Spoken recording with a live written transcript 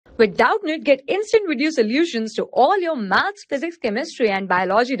With Doubtnut, get instant video solutions to all your maths, physics, chemistry, and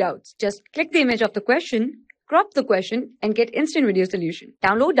biology doubts. Just click the image of the question, crop the question, and get instant video solution.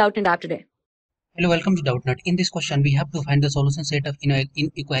 Download Doubtnut app today. Hello, welcome to Doubtnut. In this question, we have to find the solution set of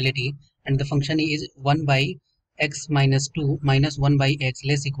inequality, and the function is 1 by x minus 2 minus 1 by x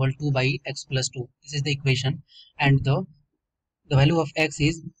less equal 2 by x plus 2. This is the equation, and the value of x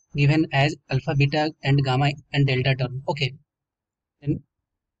is given as alpha, beta, and gamma and delta term. Okay, then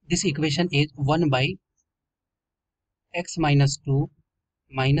this equation is 1 by x minus 2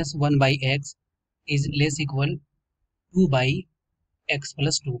 minus 1 by x is less equal 2 by x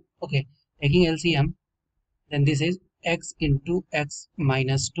plus 2. Okay, taking LCM, then this is x into x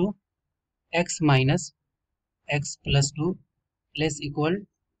minus 2, x minus x plus 2 less equal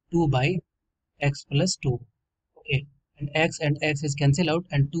 2 by x plus 2. Okay, and x is cancelled out,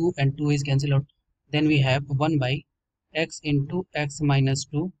 and 2 is cancelled out. Then we have 1 by x into x minus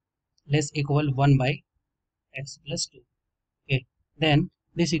 2 less equal 1 by x plus 2. Okay, then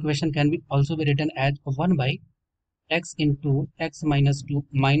this equation can be also be written as 1 by x into x minus 2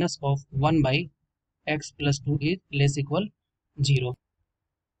 minus of 1 by x plus 2 is less equal 0,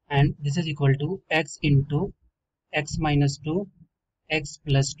 and this is equal to x into x minus 2 x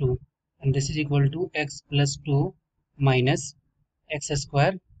plus 2, and this is equal to x plus 2 minus x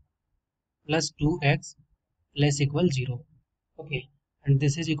square plus 2x less equal 0. Okay, and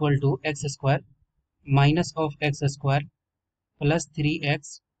this is equal to x square minus of x square plus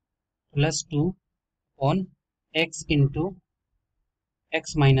 3x plus 2 on x into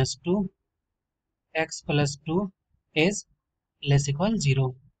x minus 2 x plus 2 is less equal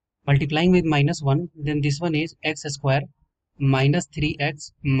 0. Multiplying with minus 1, then this one is x square minus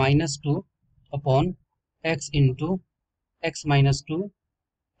 3x minus 2 upon x into x minus 2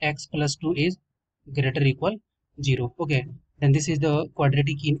 x plus 2 is greater or equal 0. Okay, then this is the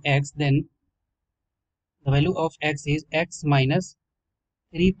quadratic in x. Then the value of x is x minus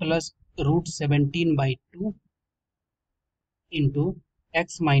 3 plus root 17 by 2 into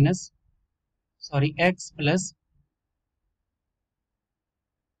x plus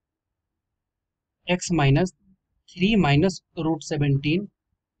 3 minus root 17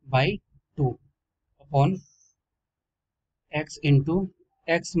 by 2 upon x into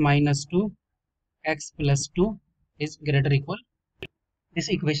x minus 2 x plus 2 is greater or equal. This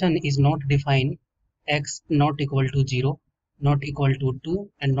equation is not defined x not equal to 0, not equal to 2,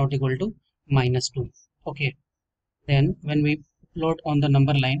 and not equal to minus 2. Okay, then when we plot on the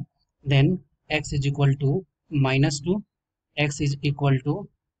number line, then x is equal to minus 2, x is equal to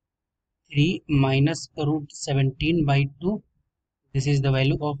 3 minus root 17 by 2. This is the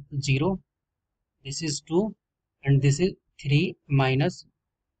value of 0, this is 2, and this is 3 minus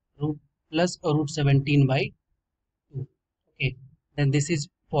root plus root 17 by 2. Okay, then this is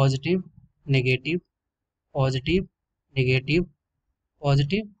positive, negative, positive, negative,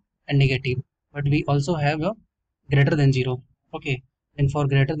 positive, and negative, but we also have a greater than 0. Okay, and for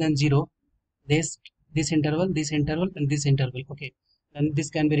greater than 0, this interval, and this interval. Okay, then this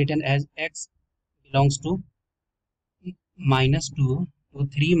can be written as x belongs to minus 2 to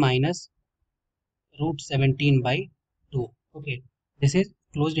 3 minus root 17 by 2. Okay, this is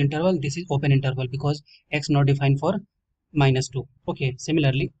closed interval, this is open interval, because x not defined for minus 2. Okay,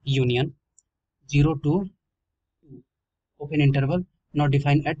 similarly union 0 to 2, open interval not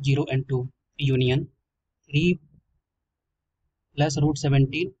defined at 0 and 2, union 3 plus root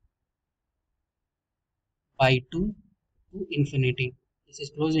 17 by 2 to infinity. This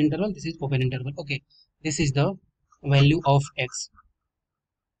is closed interval, this is open interval. Okay, this is the value of x.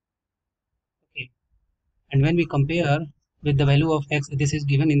 Okay, and when we compare with the value of x, this is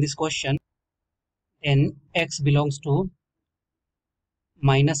given in this question, then x belongs to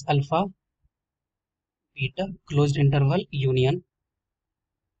minus alpha, beta, closed interval, union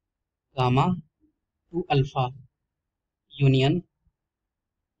gamma to alpha, union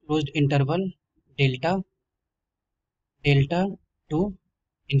closed interval, delta to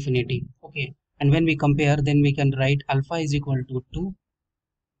infinity. Okay, and when we compare, then we can write alpha is equal to 2,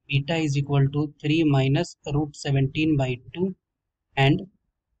 beta is equal to 3 minus root 17 by 2, and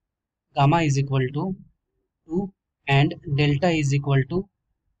gamma is equal to 2, and delta is equal to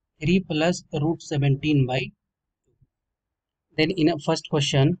 3 plus root 17 by 2. Then in a first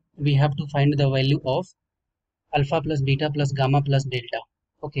question, we have to find the value of alpha plus beta plus gamma plus delta.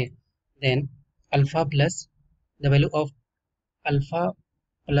 Okay, then alpha plus the value of alpha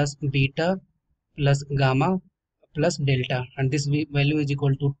plus beta plus gamma plus delta, and this value is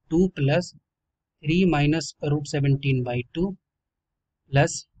equal to 2 plus 3 minus root 17 by 2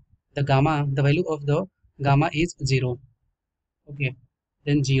 plus the gamma, the value of the gamma is 0. Okay,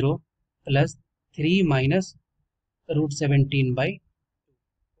 then 0 plus 3 minus root 17 by 2.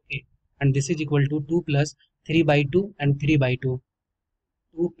 Okay, and this is equal to 2 plus 3 by 2 and 3 by 2.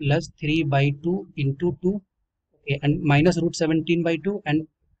 2 plus 3 by 2 into 2. Okay, and minus root 17 by 2, and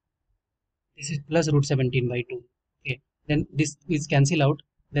this is plus root 17 by 2. Okay, then this is cancel out,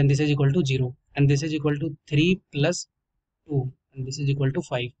 then this is equal to 0, and this is equal to 3 plus 2, and this is equal to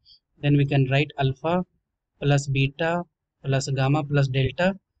 5. Then we can write alpha plus beta plus gamma plus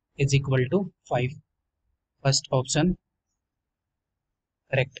delta is equal to 5. First option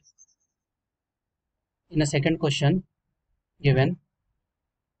correct. In a second question given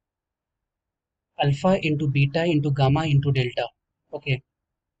alpha into beta into gamma into delta. Okay,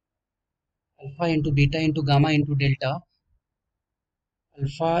 alpha into beta into gamma into delta,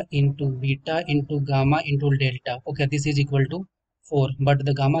 alpha into beta into gamma into delta. Okay, this is equal to 4, but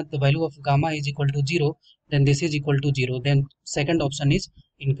the value of gamma is equal to 0, then this is equal to 0. Then second option is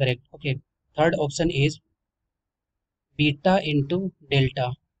incorrect. Okay, third option is beta into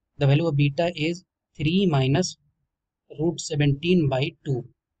delta. The value of beta is 3 minus root 17 by 2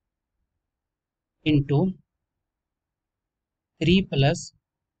 into 3 plus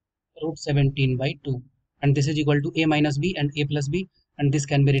root 17 by 2, and this is equal to a minus b and a plus b, and this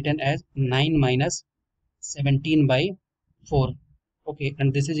can be written as 9 minus 17 by 4. Okay,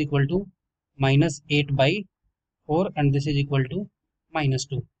 and this is equal to minus 8 by 4, and this is equal to minus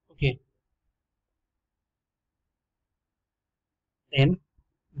 2. Okay, then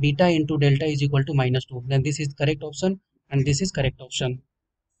beta into delta is equal to minus 2. Then this is correct option, and this is correct option.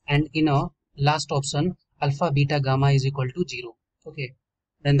 And in a last option alpha beta gamma is equal to 0. Okay,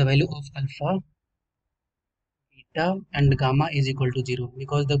 then the value of alpha beta and gamma is equal to 0.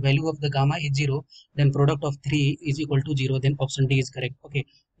 Because the value of the gamma is 0, then product of 3 is equal to 0, then option D is correct. Okay,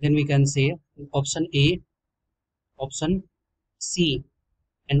 then we can say option A, option C,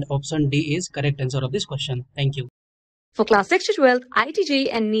 and option D is correct answer of this question. Thank you. For class 6 to 12, IIT JEE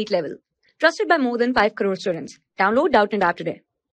and NEET level. Trusted by more than 5 crore students. Download Doubtnut app today.